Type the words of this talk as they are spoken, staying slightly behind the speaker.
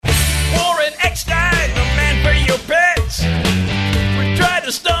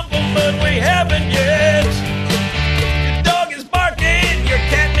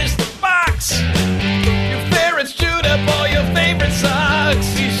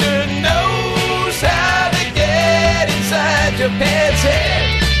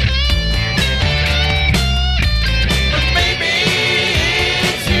instead. But maybe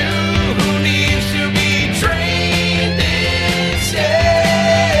it's you who needs to be trained instead.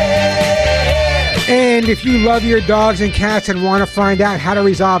 And if you love your dogs and cats and want to find out how to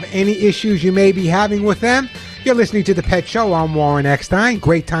resolve any issues you may be having with them, you're listening to The Pet Show. I'm Warren Eckstein.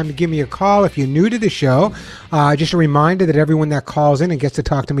 Great time to give me a call if you're new to the show. Just a reminder that everyone that calls in and gets to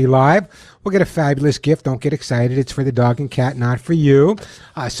talk to me live will get a fabulous gift. Don't get excited. It's for the dog and cat, not for you.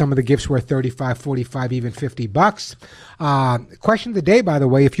 Some of the gifts were $35, $45, even $50. Question of the day, by the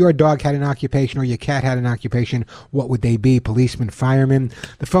way, if your dog had an occupation or your cat had an occupation, what would they be? Policeman, fireman.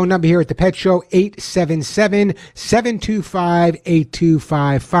 The phone number here at The Pet Show,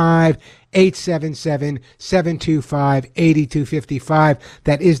 877-725-8255. 877-725-8255.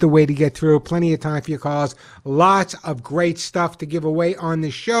 That is the way to get through. Plenty of time for your calls. Lots of great stuff to give away on the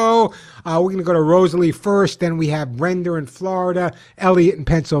show. We're going to go to Rosalie first. Then we have Brenda in Florida, Elliot in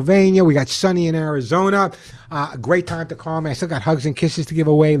Pennsylvania. We got Sunny in Arizona. A great time to call me. I still got hugs and kisses to give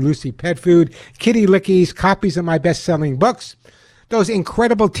away. Lucy Pet Food, Kitty Lickies, copies of my best-selling books. Those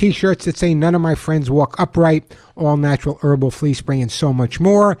incredible T-shirts that say none of my friends walk upright, all natural herbal flea spray, and so much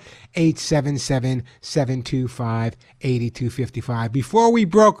more. 877-725-8255. Before we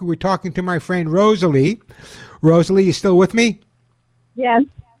broke, we were talking to my friend Rosalie. Rosalie, you still with me? Yes.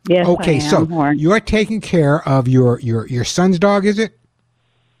 Yes. Okay, I am, so Warren. you're taking care of your son's dog, is it?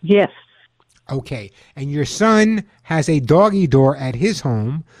 Yes. Okay, and your son has a doggy door at his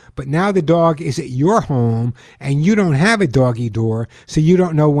home, but now the dog is at your home, and you don't have a doggy door, so you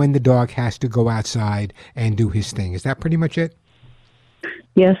don't know when the dog has to go outside and do his thing. Is that pretty much it?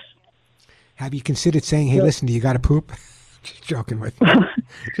 Yes. Have you considered saying, hey, listen, do you got to poop? Just joking with you.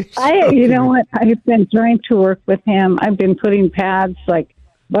 You know what? I've been trying to work with him. I've been putting pads like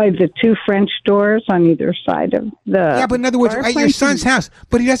by the two French doors on either side of the. Yeah, but in other words, at your son's house.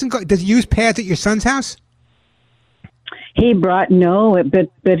 But he doesn't go. Does he use pads at your son's house? He brought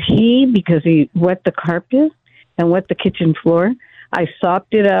but he, because he wet the carpet and wet the kitchen floor, I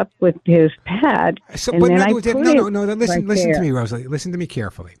sopped it up with his pad. So, and but then in I other words, put no. it Listen right to there. me, Rosalie. Listen to me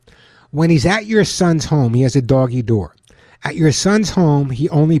carefully. When he's at your son's home, he has a doggy door. At your son's home, he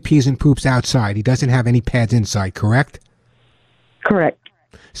only pees and poops outside. He doesn't have any pads inside, correct? Correct.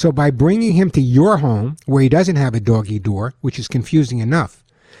 So by bringing him to your home, where he doesn't have a doggy door, which is confusing enough,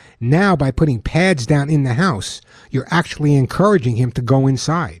 now by putting pads down in the house, you're actually encouraging him to go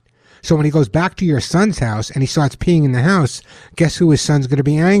inside. So when he goes back to your son's house and he starts peeing in the house, guess who his son's going to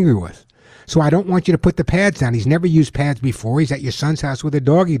be angry with? So I don't want you to put the pads down. He's never used pads before. He's at your son's house with a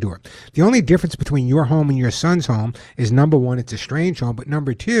doggy door. The only difference between your home and your son's home is, number one, it's a strange home, but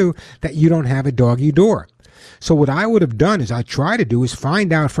number two, that you don't have a doggy door. So what I would have done is I try to do is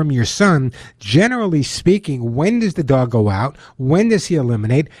find out from your son, generally speaking, when does the dog go out? When does he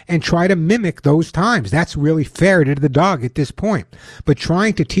eliminate? And try to mimic those times. That's really fair to the dog at this point. But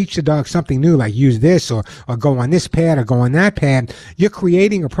trying to teach the dog something new, like use this or go on this pad or go on that pad, you're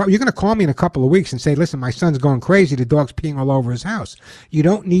creating a problem. You're going to call me in a couple of weeks and say, listen, my son's going crazy. The dog's peeing all over his house. You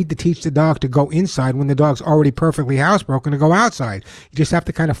don't need to teach the dog to go inside when the dog's already perfectly housebroken to go outside. You just have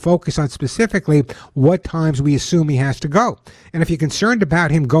to kind of focus on specifically what times we assume he has to go. And if you're concerned about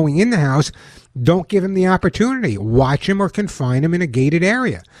him going in the house, don't give him the opportunity. Watch him or confine him in a gated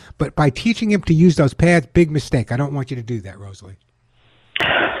area. But by teaching him to use those pads, big mistake. I don't want you to do that, Rosalie.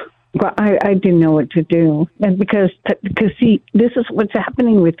 Well, I didn't know what to do. And because see, this is what's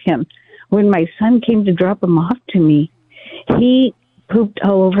happening with him. When my son came to drop him off to me, he pooped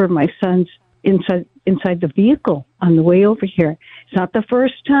all over my son's inside the vehicle on the way over here. It's not the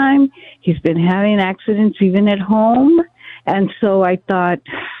first time. He's been having accidents even at home. And so I thought,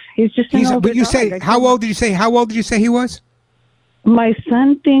 he's just an older But you dog. say, how old did you say he was? My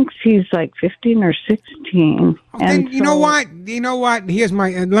son thinks he's like 15 or 16. Then you know what? Here's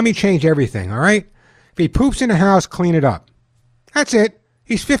let me change everything, all right? If he poops in the house, clean it up. That's it.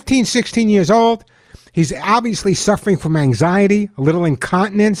 He's 15, 16 years old. He's obviously suffering from anxiety, a little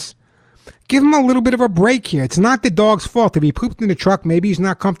incontinence. Give him a little bit of a break here. It's not the dog's fault. If he pooped in the truck, maybe he's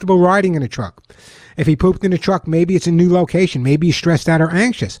not comfortable riding in a truck. If he pooped in the truck, maybe it's a new location. Maybe he's stressed out or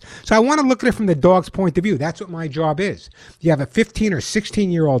anxious. So I want to look at it from the dog's point of view. That's what my job is. You have a 15 or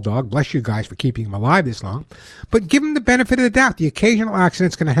 16-year-old dog. Bless you guys for keeping him alive this long. But give him the benefit of the doubt. The occasional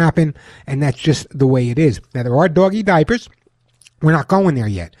accident's going to happen, and that's just the way it is. Now, there are doggy diapers. We're not going there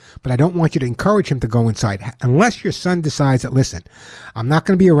yet, but I don't want you to encourage him to go inside unless your son decides that, listen, I'm not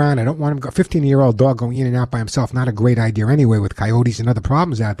going to be around. I don't want him, a 15-year-old dog going in and out by himself. Not a great idea anyway with coyotes and other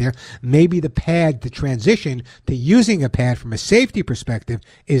problems out there. Maybe the pad, the transition to using a pad from a safety perspective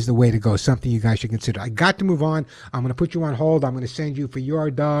is the way to go. Something you guys should consider. I got to move on. I'm going to put you on hold. I'm going to send you for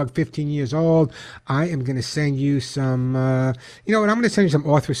your dog, 15 years old. I am going to send you some, you know what? I'm going to send you some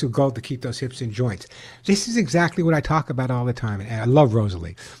Orthros Gold to keep those hips and joints. This is exactly what I talk about all the time. I love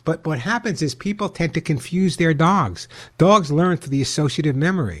Rosalie. But what happens is people tend to confuse their dogs. Dogs learn through the associative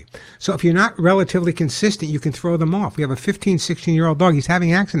memory. So if you're not relatively consistent, you can throw them off. We have a 15, 16-year-old dog. He's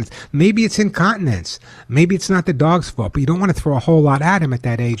having accidents. Maybe it's incontinence. Maybe it's not the dog's fault, but you don't want to throw a whole lot at him at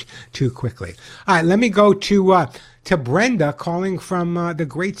that age too quickly. All right, let me go to Brenda calling from the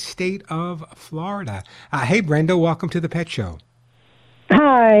great state of Florida. Hey, Brenda, welcome to the Pet Show.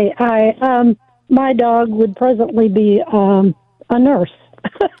 Hi. My dog would presently be a nurse.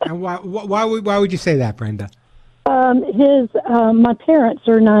 And why would you say that, Brenda? My parents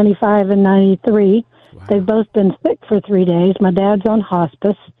are 95 and 93. Wow. They've both been sick for 3 days. My dad's on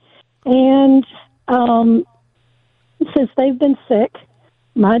hospice. And since they've been sick,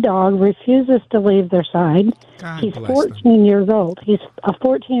 my dog refuses to leave their side. God He's bless 14 them. years old. He's a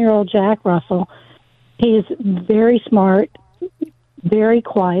 14-year-old Jack Russell. He's very smart, very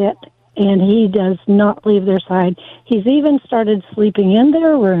quiet, and he does not leave their side. He's even started sleeping in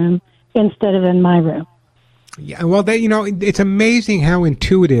their room instead of in my room. Yeah, well, it's amazing how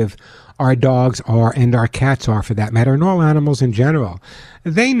intuitive our dogs are, and our cats are for that matter, and all animals in general.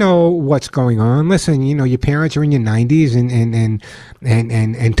 They know what's going on. Listen, your parents are in your 90s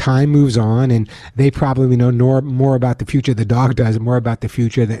and time moves on, and they probably know more about the future. The dog does more about the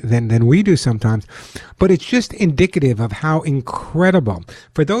future than we do sometimes. But it's just indicative of how incredible.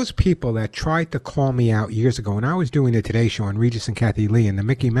 For those people that tried to call me out years ago, when I was doing the Today Show on Regis and Kathy Lee and the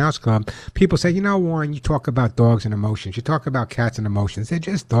Mickey Mouse Club, people say, Warren, you talk about dogs and emotions. You talk about cats and emotions. They're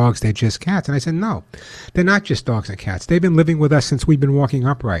just dogs. They're just cats. And I said, no, they're not just dogs and cats. They've been living with us since we've been walking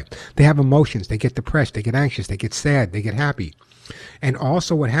upright. They have emotions. They get depressed. They get anxious. They get sad. They get happy. And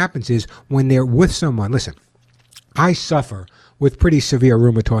also what happens is when they're with someone, listen, I suffer with pretty severe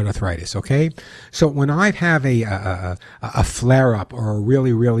rheumatoid arthritis, okay? So when I have a flare-up or a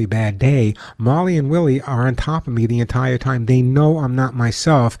really, really bad day, Molly and Willie are on top of me the entire time. They know I'm not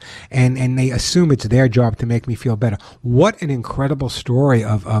myself, and they assume it's their job to make me feel better. What an incredible story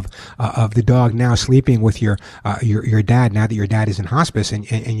of the dog now sleeping with your dad, now that your dad is in hospice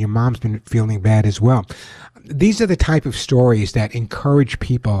and your mom's been feeling bad as well. These are the type of stories that encourage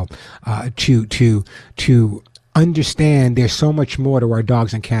people to understand there's so much more to our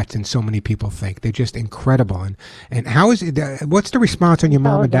dogs and cats than so many people think. They're just incredible. And how is it? What's the response on your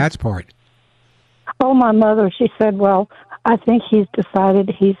mom and dad's part? Oh, my mother, she said, well, I think he's decided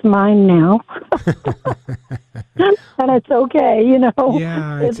he's mine now. And it's okay,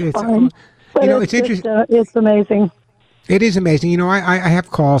 Yeah, it's fine. But it's interesting. It's amazing. It is amazing. I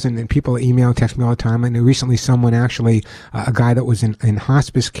have calls and people email and text me all the time. And recently someone actually, a guy that was in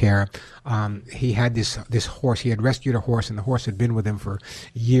hospice care, he had this horse. He had rescued a horse, and the horse had been with him for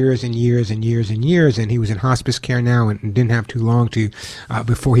years and years and years and years. And he was in hospice care now and didn't have too long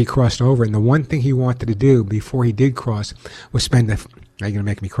before he crossed over. And the one thing he wanted to do before he did cross was now you're going to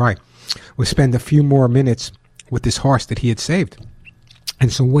make me cry, was spend a few more minutes with this horse that he had saved.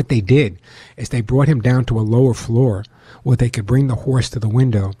 And so what they did is they brought him down to a lower floor where they could bring the horse to the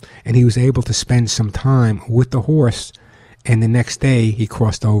window, and he was able to spend some time with the horse, and the next day he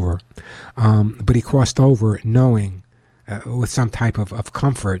crossed over. But he crossed over knowing with some type of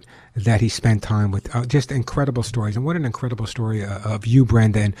comfort that he spent time with just incredible stories. And what an incredible story of you,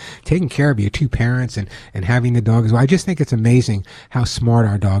 Brenda, and taking care of your two parents and having the dog as well. I just think it's amazing how smart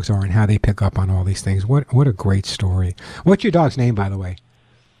our dogs are and how they pick up on all these things. What a great story. What's your dog's name, by the way?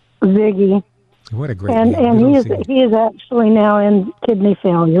 Ziggy. What a great and name. And he is actually now in kidney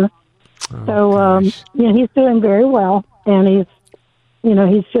failure. He's doing very well, and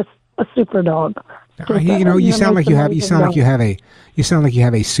he's just a super dog. You sound like you have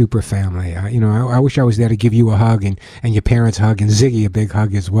a super family. I wish I was there to give you a hug and your parents a hug and Ziggy a big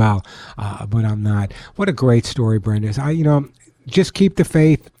hug as well. But I'm not. What a great story, Brenda. Just keep the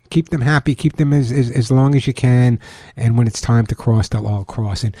faith. Keep them happy. Keep them as long as you can. And when it's time to cross, they'll all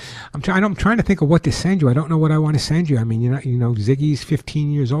cross. And I'm trying to think of what to send you. I don't know what I want to send you. I mean, Ziggy's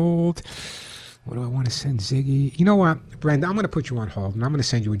 15 years old. What do I want to send Ziggy? You know what, Brenda? I'm going to put you on hold, and I'm going to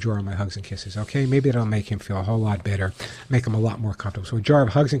send you a jar of my hugs and kisses, okay? Maybe that'll make him feel a whole lot better, make him a lot more comfortable. So a jar of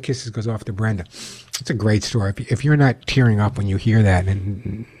hugs and kisses goes off to Brenda. It's a great story. If you're not tearing up when you hear that,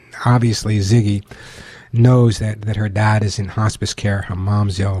 and obviously Ziggy knows that her dad is in hospice care. Her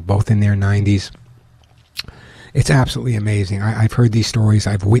mom's ill, both in their 90s. It's absolutely amazing. I've heard these stories.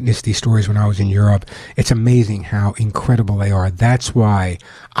 I've witnessed these stories when I was in Europe. It's amazing how incredible they are. That's why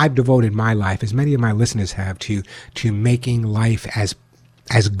I've devoted my life, as many of my listeners have, to making life as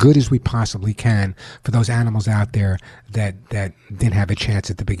good as we possibly can for those animals out there that didn't have a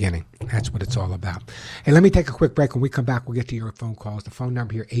chance at the beginning. That's what it's all about. Hey, let me take a quick break. When we come back, we'll get to your phone calls. The phone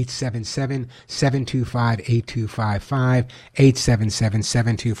number here, 877-725-8255,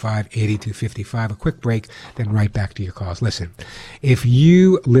 877-725-8255. A quick break, then right back to your calls. Listen, if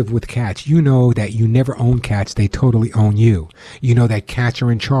you live with cats, you know that you never own cats. They totally own you. You know that cats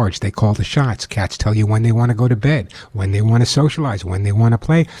are in charge. They call the shots. Cats tell you when they want to go to bed, when they want to socialize, when they want to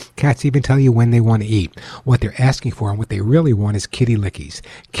play. Cats even tell you when they want to eat. What they're asking for and what they really want is kitty lickies.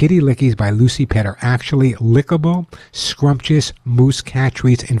 Kitty lickies by Lucy Pet are actually lickable, scrumptious moose cat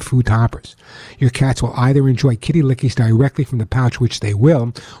treats and food toppers. Your cats will either enjoy kitty lickies directly from the pouch, which they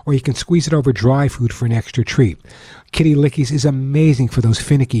will, or you can squeeze it over dry food for an extra treat. Kitty lickies is amazing for those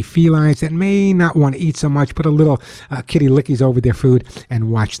finicky felines that may not want to eat so much. Put a little kitty lickies over their food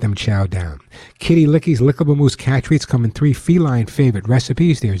and watch them chow down. Kitty lickies lickable moose cat treats come in 3 feline favorite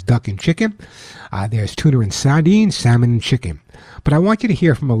recipes. There's duck and chicken. There's tuna and sardines, salmon and chicken. But I want you to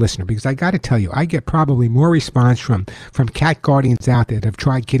hear from a listener, because I got to tell you, I get probably more response from cat guardians out there that have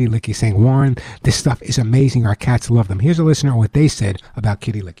tried kitty lickies saying, Warren, this stuff is amazing. Our cats love them. Here's a listener what they said about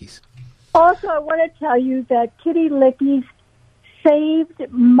kitty lickies. Also, I want to tell you that kitty lickies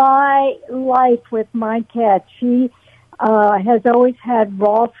saved my life with my cat. She has always had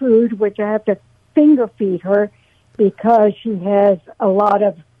raw food, which I have to finger feed her because she has a lot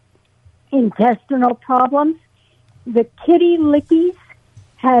of intestinal problems. The kitty lickies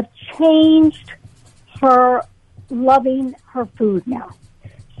have changed her loving her food now.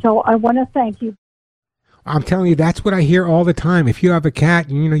 So I want to thank you. I'm telling you, that's what I hear all the time. If you have a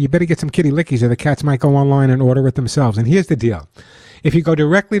cat, you better get some kitty lickies or the cats might go online and order it themselves. And here's the deal. If you go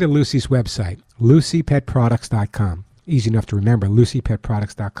directly to Lucy's website, LucyPetProducts.com, easy enough to remember,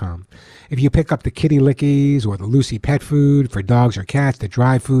 LucyPetProducts.com. If you pick up the kitty lickies or the Lucy pet food for dogs or cats, the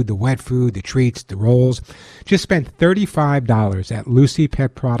dry food, the wet food, the treats, the rolls, just spend $35 at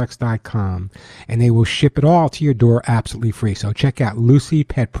LucyPetProducts.com and they will ship it all to your door absolutely free. So check out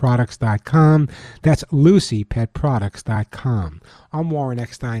LucyPetProducts.com. That's LucyPetProducts.com. I'm Warren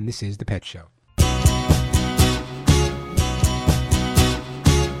Eckstein. This is The Pet Show.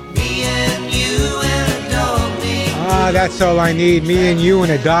 That's all I need. Me and you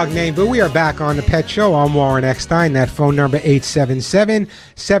and a dog name. But we are back on The Pet Show. I'm Warren Eckstein. That phone number,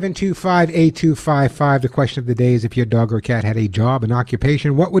 877-725-8255. The question of the day is, if your dog or cat had a job, an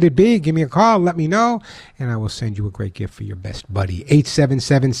occupation, what would it be? Give me a call. Let me know. And I will send you a great gift for your best buddy.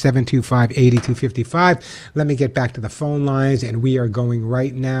 877-725-8255. Let me get back to the phone lines. And we are going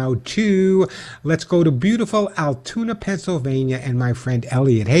right now to, let's go to beautiful Altoona, Pennsylvania, and my friend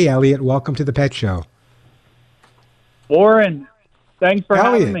Elliot. Hey, Elliot. Welcome to The Pet Show. Warren, thanks for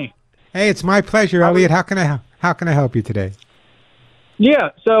having me. Hey, it's my pleasure, Elliot. How can I help you today?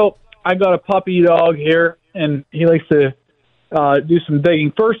 Yeah, so I got a puppy dog here, and he likes to do some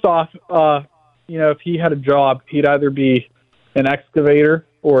digging. First off, if he had a job, he'd either be an excavator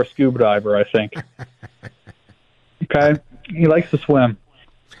or a scuba diver, I think. Okay? He likes to swim.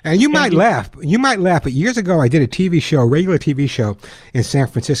 And you might laugh, but years ago I did a regular TV show in San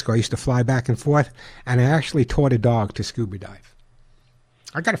Francisco. I used to fly back and forth, and I actually taught a dog to scuba dive.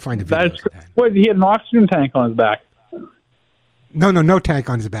 I got to find a video of that. What, he had an oxygen tank on his back? No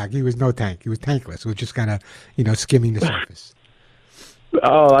tank on his back. He was no tank. He was tankless. He was just kind of, skimming the surface.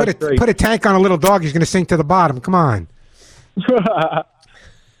 Oh, that's great. Put a tank on a little dog, he's going to sink to the bottom. Come on.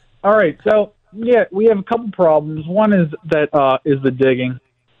 All right, so, yeah, we have a couple problems. One is the digging.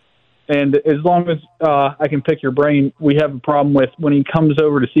 And as long as I can pick your brain, we have a problem with when he comes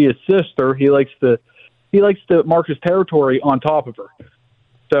over to see his sister. He likes to mark his territory on top of her.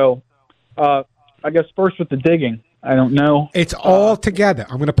 So, I guess first with the digging, I don't know. It's all together.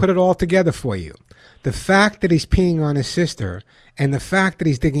 I'm going to put it all together for you. The fact that he's peeing on his sister and the fact that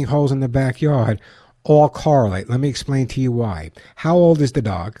he's digging holes in the backyard all correlate. Let me explain to you why. How old is the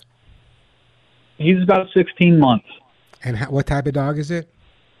dog? He's about 16 months. And what type of dog is it?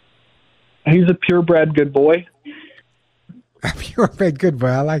 He's a purebred good boy. A purebred good boy.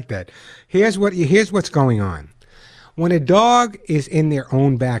 I like that. Here's what's going on. When a dog is in their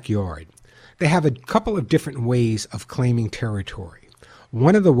own backyard, they have a couple of different ways of claiming territory.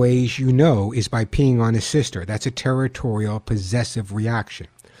 One of the ways is by peeing on his sister. That's a territorial, possessive reaction.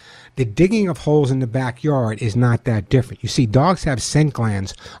 The digging of holes in the backyard is not that different. You see, dogs have scent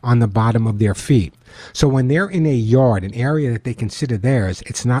glands on the bottom of their feet. So when they're in a yard, an area that they consider theirs,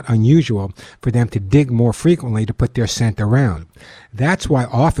 it's not unusual for them to dig more frequently to put their scent around. That's why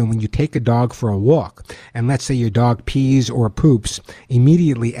often when you take a dog for a walk, and let's say your dog pees or poops,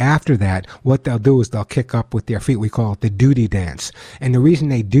 immediately after that, what they'll do is they'll kick up with their feet. We call it the duty dance. And the reason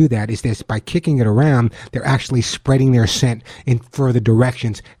they do that is this: by kicking it around, they're actually spreading their scent in further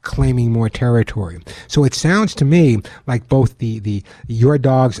directions, claiming more territory. So it sounds to me like both your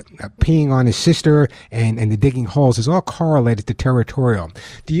dog's peeing on his sister and the digging holes is all correlated to territorial.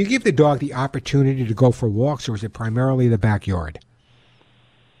 Do you give the dog the opportunity to go for walks, or is it primarily the backyard?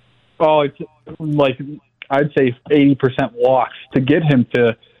 Oh, it's like I'd say 80% walks to get him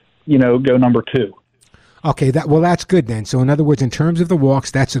to, go number 2. Okay, that's good then. So in other words, in terms of the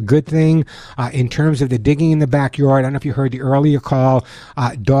walks, that's a good thing. In terms of the digging in the backyard, I don't know if you heard the earlier call,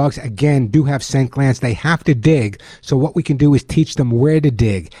 dogs, again, do have scent glands. They have to dig. So what we can do is teach them where to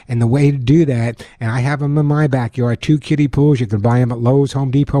dig. And the way to do that, and I have them in my backyard, 2 kiddie pools. You can buy them at Lowe's, Home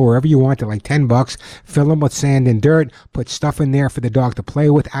Depot, wherever you want. They're like $10. Fill them with sand and dirt. Put stuff in there for the dog to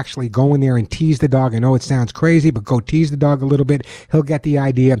play with. Actually go in there and tease the dog. I know it sounds crazy, but go tease the dog a little bit. He'll get the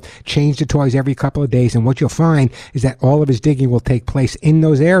idea. Change the toys every couple of days. And what you'll find is that all of his digging will take place in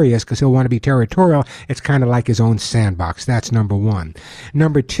those areas because he'll want to be territorial. It's kind of like his own sandbox. That's number 1.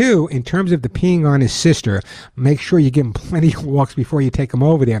 Number 2, in terms of the peeing on his sister, make sure you give him plenty of walks before you take him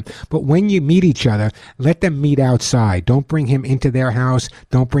over there. But when you meet each other, let them meet outside. Don't bring him into their house.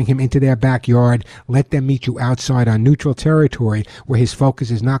 Don't bring him into their backyard. Let them meet you outside on neutral territory where his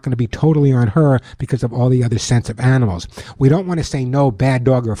focus is not going to be totally on her because of all the other sensitive animals. We don't want to say no, bad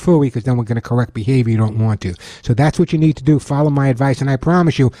dog or phooey, because then we're going to correct behavior you don't want to. So that's what you need to do. Follow my advice, and I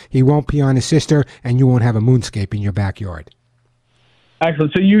promise you, he won't pee on his sister, and you won't have a moonscape in your backyard.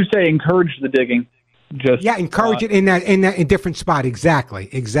 Excellent. So you say encourage the digging. Encourage it in that different spot. Exactly.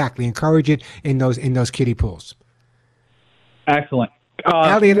 Encourage it in those kiddie pools. Excellent.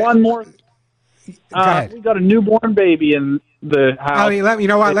 Elliot, one more. Go ahead. We got a newborn baby in the house. Elliot, let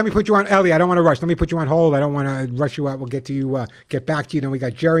me put you on. Elliot, I don't want to rush. Let me put you on hold. I don't want to rush you out. We'll get to you. Get back to you. Then we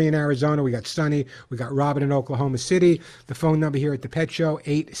got Jerry in Arizona. We got Sonny. We got Robin in Oklahoma City. The phone number here at the Pet Show: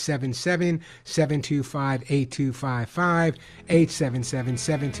 877-725-8255.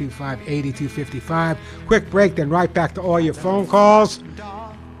 877-725-8255. Quick break, then right back to all your phone calls.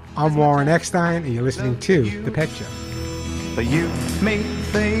 I'm Warren Eckstein, and you're listening to the Pet Show. But you may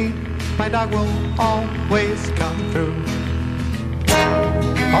think my dog will always come through.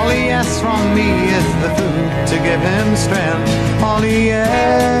 All he asks from me is the food to give him strength. All he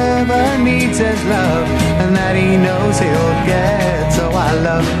ever needs is love, and that he knows he'll get. So I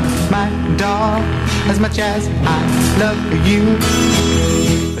love my dog as much as I love you.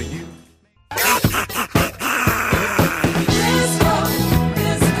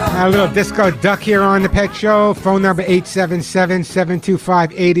 A little disco duck here on the Pet Show. Phone number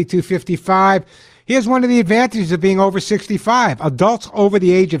 877-725-8255. Here's one of the advantages of being over 65. Adults over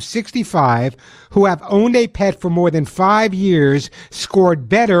the age of 65 who have owned a pet for more than 5 years scored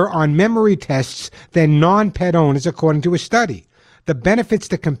better on memory tests than non-pet owners, according to a study. The benefits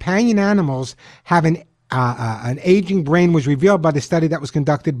to companion animals have an aging brain was revealed by the study that was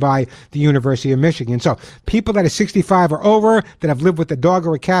conducted by the University of Michigan. So people that are 65 or over that have lived with a dog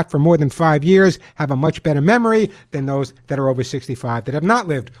or a cat for more than 5 years have a much better memory than those that are over 65 that have not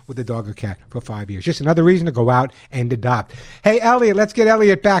lived with a dog or cat for 5 years. Just another reason to go out and adopt. Hey, Elliot, let's get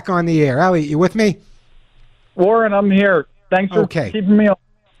Elliot back on the air. Elliot, you with me? Warren, I'm here. Thanks for keeping me on.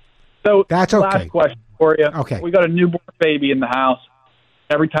 So that's okay. Last question for you. Okay. We got a newborn baby in the house.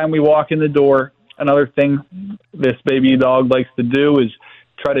 Every time we walk in the door, another thing this baby dog likes to do is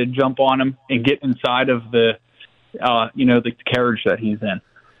try to jump on him and get inside of the carriage that he's in.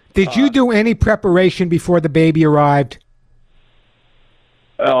 Did you do any preparation before the baby arrived?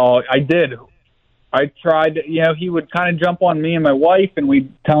 Oh, I did. I tried, he would kind of jump on me and my wife, and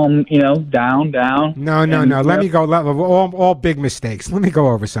we'd tell him, down. No. Let me go. All big mistakes. Let me go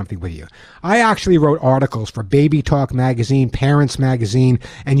over something with you. I actually wrote articles for Baby Talk magazine, Parents magazine,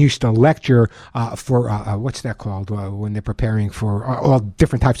 and used to lecture for, what's that called, when they're preparing for all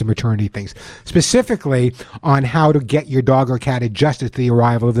different types of maternity things, specifically on how to get your dog or cat adjusted to the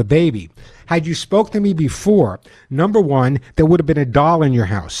arrival of the baby. Had you spoke to me before, number one, there would have been a doll in your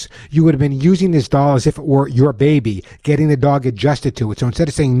house. You would have been using this doll as if it were your baby, getting the dog adjusted to it. So instead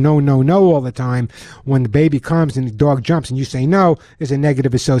of saying no all the time, when the baby comes and the dog jumps and you say no, there's a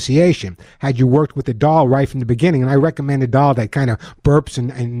negative association. Had you worked with the doll right from the beginning, and I recommend a doll that kind of burps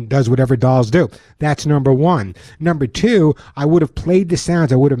and does whatever dolls do. That's number one. Number two, I would have played the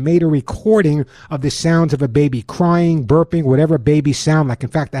sounds. I would have made a recording of the sounds of a baby crying, burping, whatever babies sound like. In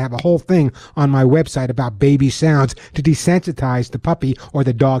fact, I have a whole thing on my website about baby sounds to desensitize the puppy or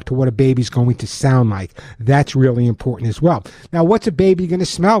the dog to what a baby's going to sound like. That's really important as well. Now, what's a baby going to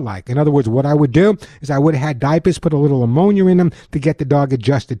smell like? In other words, what I would do is I would have had diapers, put a little ammonia in them to get the dog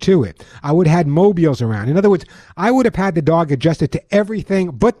adjusted to it. I would have had mobiles around. In other words, I would have had the dog adjusted to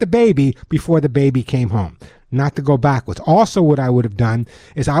everything but the baby before the baby came home. Not to go backwards. Also, what I would have done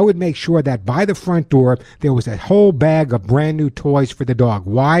is I would make sure that by the front door, there was a whole bag of brand new toys for the dog.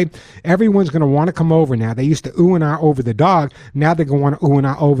 Why? Everyone's going to want to come over now. They used to ooh and ah over the dog. Now they're going to want to ooh and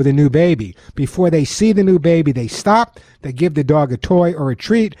ah over the new baby. Before they see the new baby, they stop. They give the dog a toy or a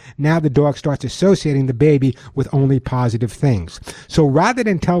treat. Now the dog starts associating the baby with only positive things. So rather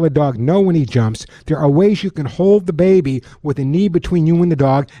than tell the dog no when he jumps, there are ways you can hold the baby with a knee between you and the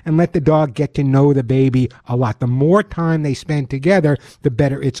dog and let the dog get to know the baby a lot. The more time they spend together, the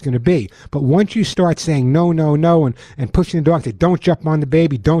better it's going to be. But once you start saying no, no, no, and pushing the dog to don't jump on the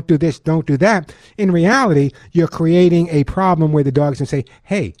baby, don't do this, don't do that, in reality, you're creating a problem where the dog's going to say,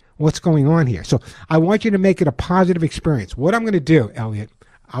 hey, what's going on here? So I want you to make it a positive experience. What I'm going to do, Elliot,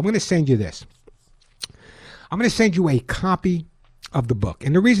 I'm going to send you this. I'm going to send you a copy of the book.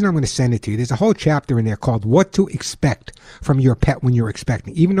 And the reason I'm going to send it to you, there's a whole chapter in there called What to Expect from Your Pet When You're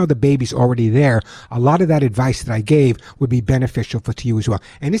Expecting. Even though the baby's already there, a lot of that advice that I gave would be beneficial to you as well.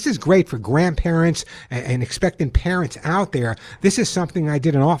 And this is great for grandparents and expectant parents out there. This is something I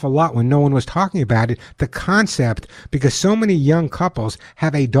did an awful lot when no one was talking about it. The concept, because so many young couples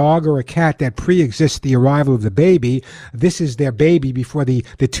have a dog or a cat that pre-exists the arrival of the baby. This is their baby before the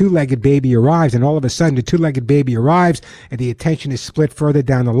two-legged baby arrives. And all of a sudden, the two-legged baby arrives and the attention is split further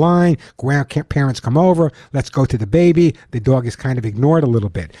down the line. Grandparents come over. Let's go to the baby. The dog is kind of ignored a little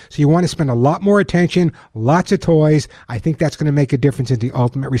bit. So you want to spend a lot more attention, lots of toys. I think that's going to make a difference in the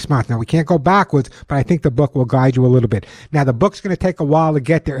ultimate response. Now, we can't go backwards, but I think the book will guide you a little bit. Now, the book's going to take a while to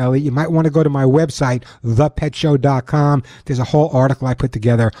get there, Elliot. You might want to go to my website, thepetshow.com. There's a whole article I put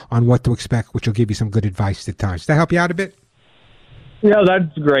together on what to expect, which will give you some good advice at times. Does that help you out a bit? Yeah,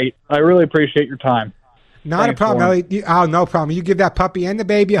 that's great. I really appreciate your time. Not a problem, Elliot. Oh, no problem. You give that puppy and the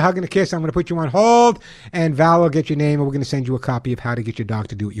baby a hug and a kiss. I'm going to put you on hold, and Val will get your name, and we're going to send you a copy of how to get your dog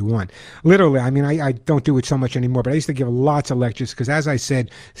to do what you want. Literally, I mean, I don't do it so much anymore, but I used to give lots of lectures because, as I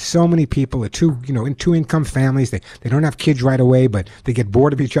said, so many people are in two-income families. They don't have kids right away, but they get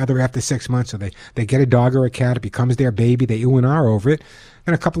bored of each other after 6 months, so they get a dog or a cat. It becomes their baby. They ooh and ah over it.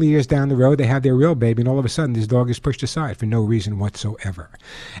 And a couple of years down the road, they have their real baby, and all of a sudden, this dog is pushed aside for no reason whatsoever.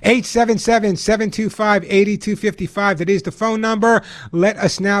 877-725-8255. That is the phone number. Let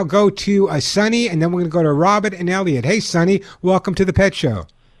us now go to Sonny, and then we're going to go to Robert and Elliot. Hey, Sonny, welcome to the Pet Show.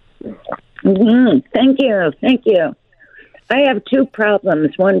 Thank you. I have two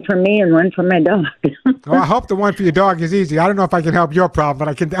problems, one for me and one for my dog. Well, I hope the one for your dog is easy. I don't know if I can help your problem, but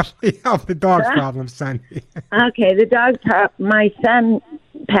I can definitely help the dog's problem, Sonny. Okay, the dog my son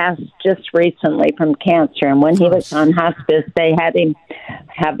passed just recently from cancer, and when he was on hospice, they had him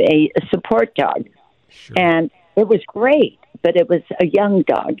have a support dog. Sure. And it was great, but it was a young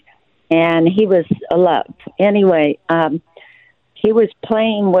dog, and he was a love. Anyway, he was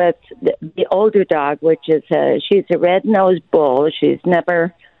playing with the older dog, which is she's a red-nosed bull. She's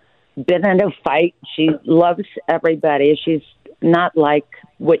never been in a fight. She loves everybody. She's not like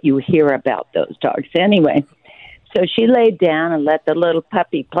what you hear about those dogs. Anyway, so she laid down and let the little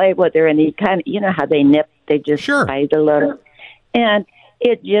puppy play with her, and he kind of, you know how they nip, they just bite a little. And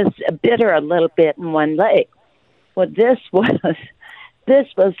it just bit her a little bit in one leg. Well, this was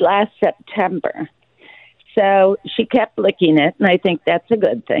last September. So she kept licking it, and I think that's a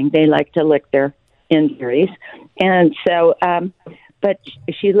good thing. They like to lick their injuries. And so, but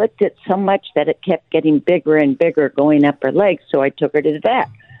she licked it so much that it kept getting bigger and bigger going up her legs, so I took her to the vet.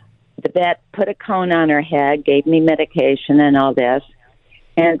 The vet put a cone on her head, gave me medication and all this.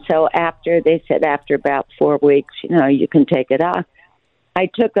 And so they said after about 4 weeks, you can take it off. I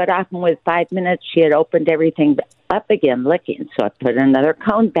took it off, and with 5 minutes, she had opened everything up again, licking. So I put another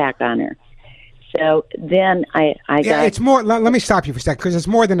cone back on her. So then I got... it's more... Let me stop you for a second, because it's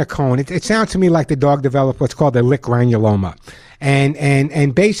more than a cone. It sounds to me like the dog developed what's called a lick granuloma.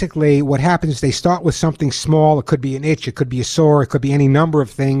 And basically what happens is they start with something small. It could be an itch, it could be a sore, it could be any number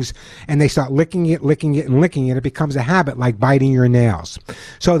of things, and they start licking it. It becomes a habit, like biting your nails.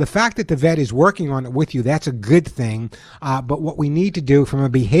 So the fact that the vet is working on it with you, that's a good thing. But what we need to do from a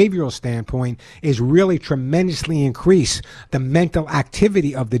behavioral standpoint is really tremendously increase the mental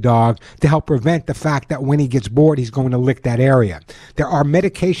activity of the dog to help prevent the fact that when he gets bored, he's going to lick that area. There are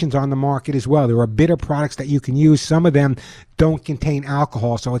medications on the market as well. There are bitter products that you can use. Some of them don't contain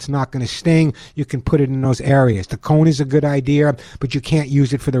alcohol, so it's not going to sting. You can put it in those areas. The cone is a good idea, but you can't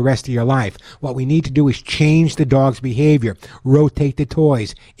use it for the rest of your life. What we need to do is change the dog's behavior, rotate the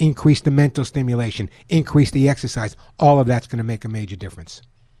toys, increase the mental stimulation, increase the exercise. All of that's going to make a major difference.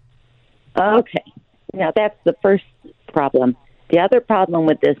 Okay. Now, that's the first problem. The other problem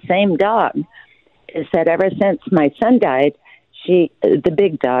with this same dog is that ever since my son died, the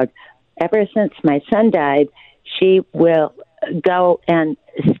big dog, ever since my son died, she will go and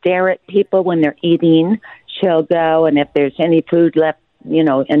stare at people when they're eating. She'll go, and if there's any food left,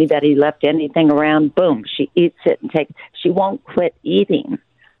 anybody left anything around, boom, she eats it and she won't quit eating.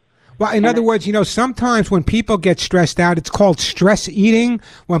 Well, in other words, sometimes when people get stressed out, it's called stress eating.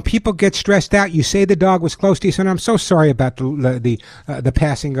 When people get stressed out, you say the dog was close to you, son. I'm so sorry about the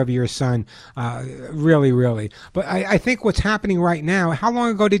passing of your son. Really, really. But I think what's happening right now, how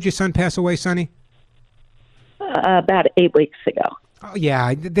long ago did your son pass away, Sonny? About 8 weeks ago. Oh,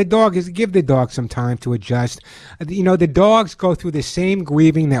 yeah, give the dog some time to adjust. The dogs go through the same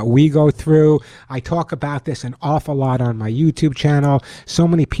grieving that we go through. I talk about this an awful lot on my YouTube channel. So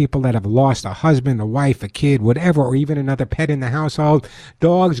many people that have lost a husband, a wife, a kid, whatever, or even another pet in the household.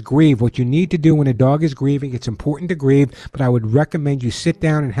 Dogs grieve. What you need to do when a dog is grieving, it's important to grieve, but I would recommend you sit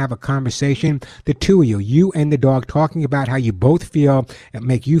down and have a conversation. The two of you and the dog, talking about how you both feel, and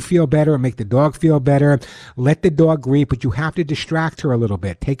make you feel better and make the dog feel better. Let the dog grieve, but you have to distract her a little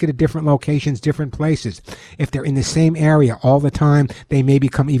bit. Take her to different locations, different places. If they're in the same area all the time, they may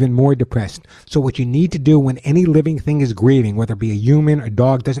become even more depressed. So what you need to do when any living thing is grieving, whether it be a human or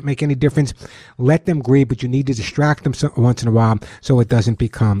dog, doesn't make any difference. Let them grieve, but you need to distract them once in a while so it doesn't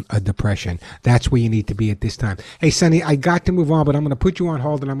become a depression. That's where you need to be at this time. Hey, Sonny, I got to move on, but I'm going to put you on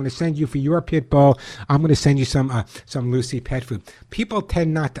hold, and I'm going to send you for your pit bull. I'm going to send you some Lucy pet food. People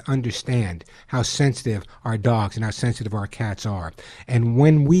tend not to understand how sensitive our dogs and how sensitive our cats are. And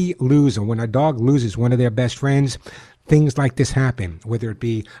when we lose, or when a dog loses one of their best friends, things like this happen, whether it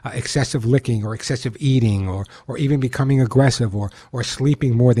be excessive licking or excessive eating or even becoming aggressive or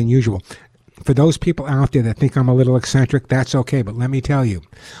sleeping more than usual. For those people out there that think I'm a little eccentric, that's okay. But let me tell you,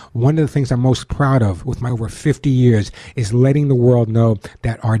 one of the things I'm most proud of with my over 50 years is letting the world know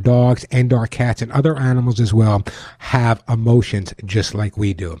that our dogs and our cats and other animals as well have emotions just like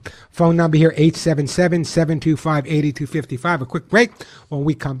we do. Phone number here, 877-725-8255. A quick break. When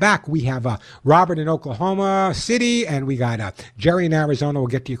we come back, we have Robert in Oklahoma City, and we got Jerry in Arizona. We'll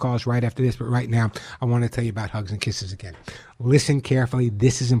get to your calls right after this. But right now, I want to tell you about Hugs and Kisses again. Listen carefully.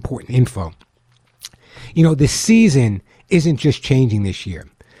 This is important info. The season isn't just changing this year.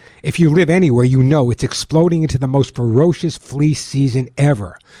 If you live anywhere, it's exploding into the most ferocious flea season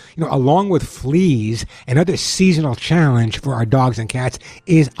ever. Along with fleas, another seasonal challenge for our dogs and cats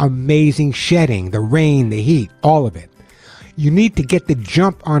is amazing shedding, the rain, the heat, all of it. You need to get the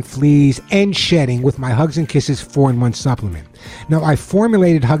jump on fleas and shedding with my Hugs and Kisses 4-in-1 supplement. Now, I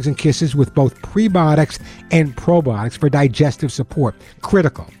formulated Hugs and Kisses with both prebiotics and probiotics for digestive support.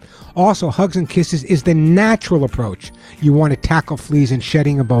 Critical. Also, Hugs and Kisses is the natural approach you want to tackle fleas and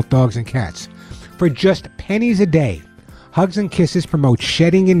shedding in both dogs and cats. For just pennies a day, Hugs and Kisses promote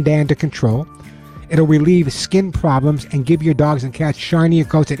shedding and dander control. It'll relieve skin problems and give your dogs and cats shinier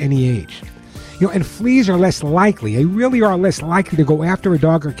coats at any age. And fleas are less likely, they really are less likely to go after a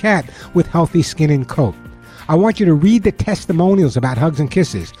dog or cat with healthy skin and coat. I want you to read the testimonials about Hugs and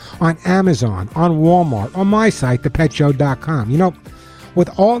Kisses on Amazon, on Walmart, on my site, thepetshow.com. With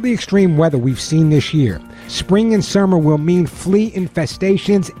all the extreme weather we've seen this year, spring and summer will mean flea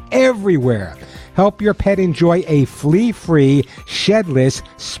infestations everywhere. Help your pet enjoy a flea-free, shedless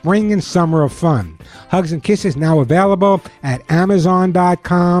spring and summer of fun. Hugs and Kisses now available at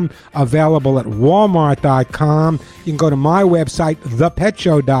Amazon.com, available at Walmart.com. You can go to my website,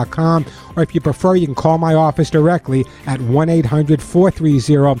 thepetshow.com, or if you prefer, you can call my office directly at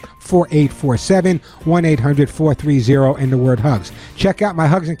 1-800-430-4847, 1-800-430 and the word hugs. Check out my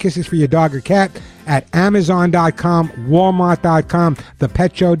Hugs and Kisses for your dog or cat at Amazon.com, Walmart.com,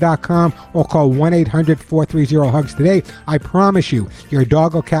 thepetshow.com, or call 1-800-430-HUGS today. I promise you, your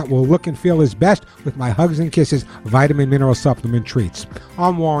dog or cat will look and feel his best with my Hugs and Kisses vitamin mineral supplement treats.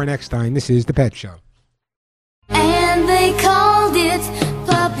 I'm Warren Eckstein. This is The Pet Show. And they called it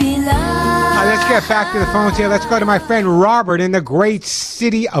puppy love. Let's get back to the phones here. Let's go to my friend Robert in the great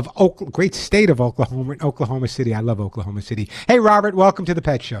state of Oklahoma, Oklahoma City. I love Oklahoma City. Hey, Robert, welcome to The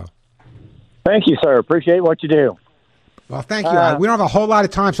Pet Show. Thank you, sir. Appreciate what you do. Well, thank you. We don't have a whole lot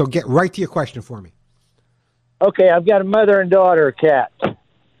of time, so get right to your question for me. Okay, I've got a mother and daughter cat.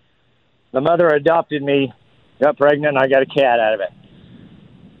 The mother adopted me, got pregnant, and I got a cat out of it.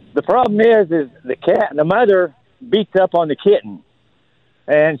 The problem is the cat, the mother beats up on the kitten,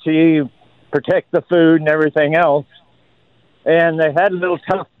 and she protects the food and everything else. And they had a little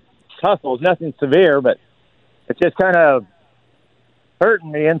tussles, nothing severe, but it's just kind of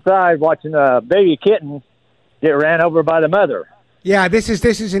hurting me inside watching a baby kitten get ran over by the mother. Yeah, this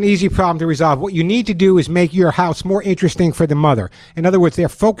is an easy problem to resolve. What you need to do is make your house more interesting for the mother. In other words, they're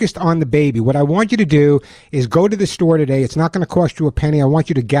focused on the baby. What I want you to do is go to the store today. It's not going to cost you a penny. I want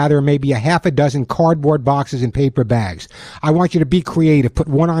you to gather maybe a half a dozen cardboard boxes and paper bags. I want you to be creative. Put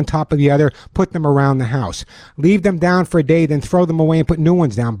one on top of the other. Put them around the house. Leave them down for a day, then throw them away and put new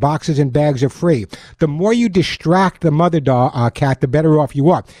ones down. Boxes and bags are free. The more you distract the mother cat, the better off you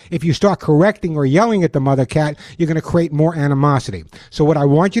are. If you start correcting or yelling at the mother cat, you're going to create more animosity. So what I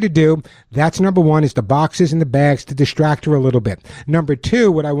want you to do, that's number one, is the boxes and the bags to distract her a little bit. Number two,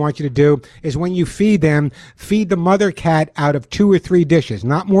 what I want you to do is when you feed them, feed the mother cat out of 2 or 3 dishes.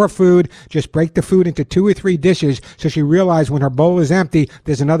 Not more food, just break the food into 2 or 3 dishes so she realizes when her bowl is empty,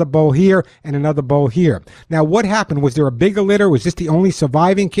 there's another bowl here and another bowl here. Now, what happened? Was there a bigger litter? Was this the only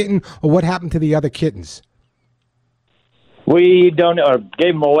surviving kitten, or what happened to the other kittens? We gave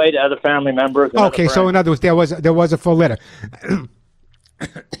them away to other family members. Okay, so in other words, there was a full litter.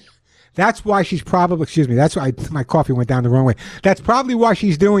 That's why she's probably, that's why my coffee went down the wrong way. That's probably why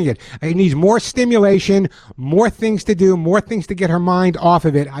she's doing it. It needs more stimulation, more things to do, more things to get her mind off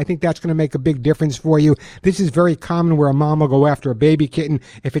of it. I think that's going to make a big difference for you. This is very common where a mom will go after a baby kitten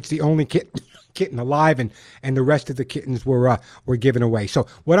if it's the only kitten alive and the rest of the kittens were given away. So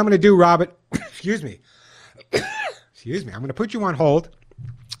what I'm going to do, Robert, excuse me, I'm going to put you on hold.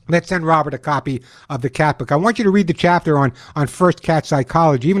 Let's send Robert a copy of the cat book. I want you to read the chapter on first cat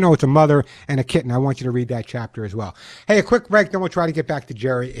psychology. Even though it's a mother and a kitten, I want you to read that chapter as well. Hey, a quick break, then we'll try to get back to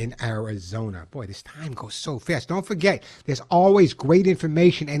Jerry in Arizona. Boy, this time goes so fast. Don't forget, there's always great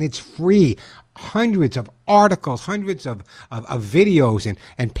information, and it's free. Hundreds of articles, hundreds of videos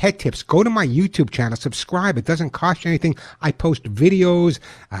and pet tips. Go to my YouTube channel, subscribe. It doesn't cost you anything. I post videos,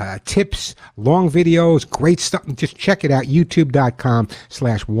 tips, long videos, great stuff. Just check it out,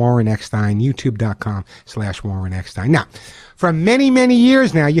 youtube.com/Warren Eckstein, youtube.com/Warren Eckstein. Now, for many, many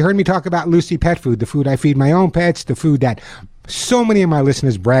years now, you heard me talk about Lucy Pet Food, the food I feed my own pets, the food that so many of my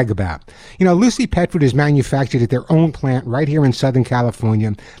listeners brag about. You know, Lucy Pet Food is manufactured at their own plant right here in Southern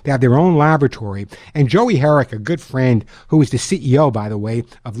California. They have their own laboratory. And Joey Herrick, a good friend, who is the CEO, by the way,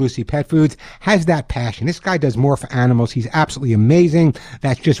 of Lucy Pet Foods, has that passion. This guy does more for animals. He's absolutely amazing.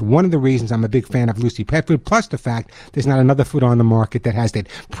 That's just one of the reasons I'm a big fan of Lucy Pet Food, plus the fact there's not another food on the market that has that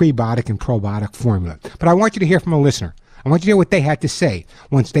prebiotic and probiotic formula. But I want you to hear from a listener. I want you to hear what they had to say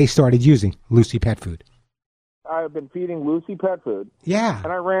once they started using Lucy Pet Food. I've been feeding Lucy Pet Food. Yeah.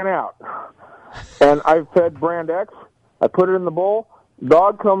 And I ran out. And I fed Brand X. I put it in the bowl.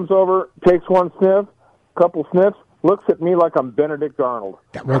 Dog comes over, takes one sniff, couple sniffs, looks at me like I'm Benedict Arnold.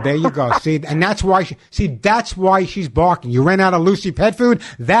 Well, there you go. See, and that's why that's why she's barking. You ran out of Lucy Pet Food.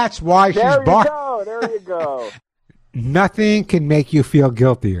 That's why she's barking. There you go. Nothing can make you feel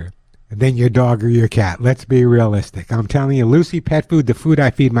guiltier than your dog or your cat. Let's be realistic. I'm telling you, Lucy Pet Food, the food I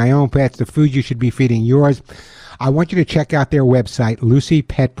feed my own pets, the food you should be feeding yours. I want you to check out their website,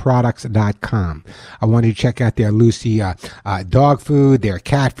 LucyPetProducts.com. I want you to check out their Lucy dog food, their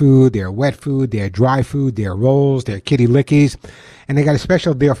cat food, their wet food, their dry food, their rolls, their kitty lickies. And they got a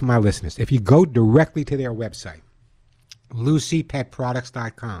special deal for my listeners. If you go directly to their website,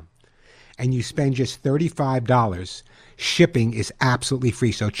 LucyPetProducts.com, and you spend just $35, shipping is absolutely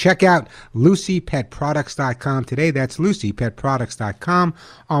free. So check out LucyPetProducts.com today. That's LucyPetProducts.com.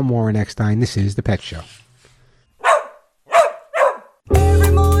 I'm Warren Eckstein. This is The Pet Show.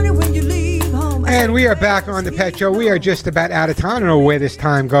 And we are back on The Pet Show. We are just about out of time. I don't know where this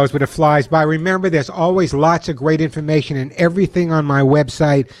time goes, but it flies by. Remember, there's always lots of great information and everything on my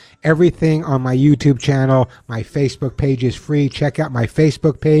website, everything on my YouTube channel. My Facebook page is free. Check out my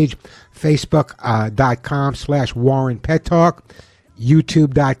Facebook page, facebook.com/Warren Pet Talk.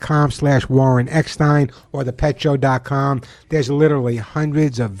 youtube.com/Warren Eckstein or thepetshow.com. There's literally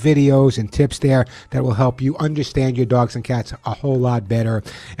hundreds of videos and tips there that will help you understand your dogs and cats a whole lot better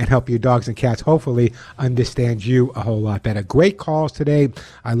and help your dogs and cats hopefully understand you a whole lot better. Great calls today.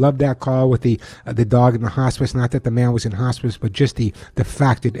 I love that call with the dog in the hospice. Not that the man was in hospice, but just the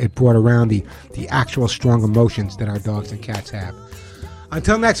fact that it brought around the actual strong emotions that our dogs and cats have.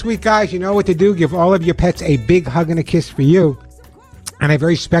 Until next week, guys, you know what to do. Give all of your pets a big hug and a kiss for you. And a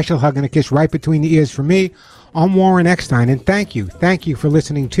very special hug and a kiss right between the ears for me. I'm Warren Eckstein, and thank you for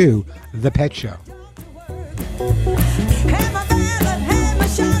listening to The Pet Show.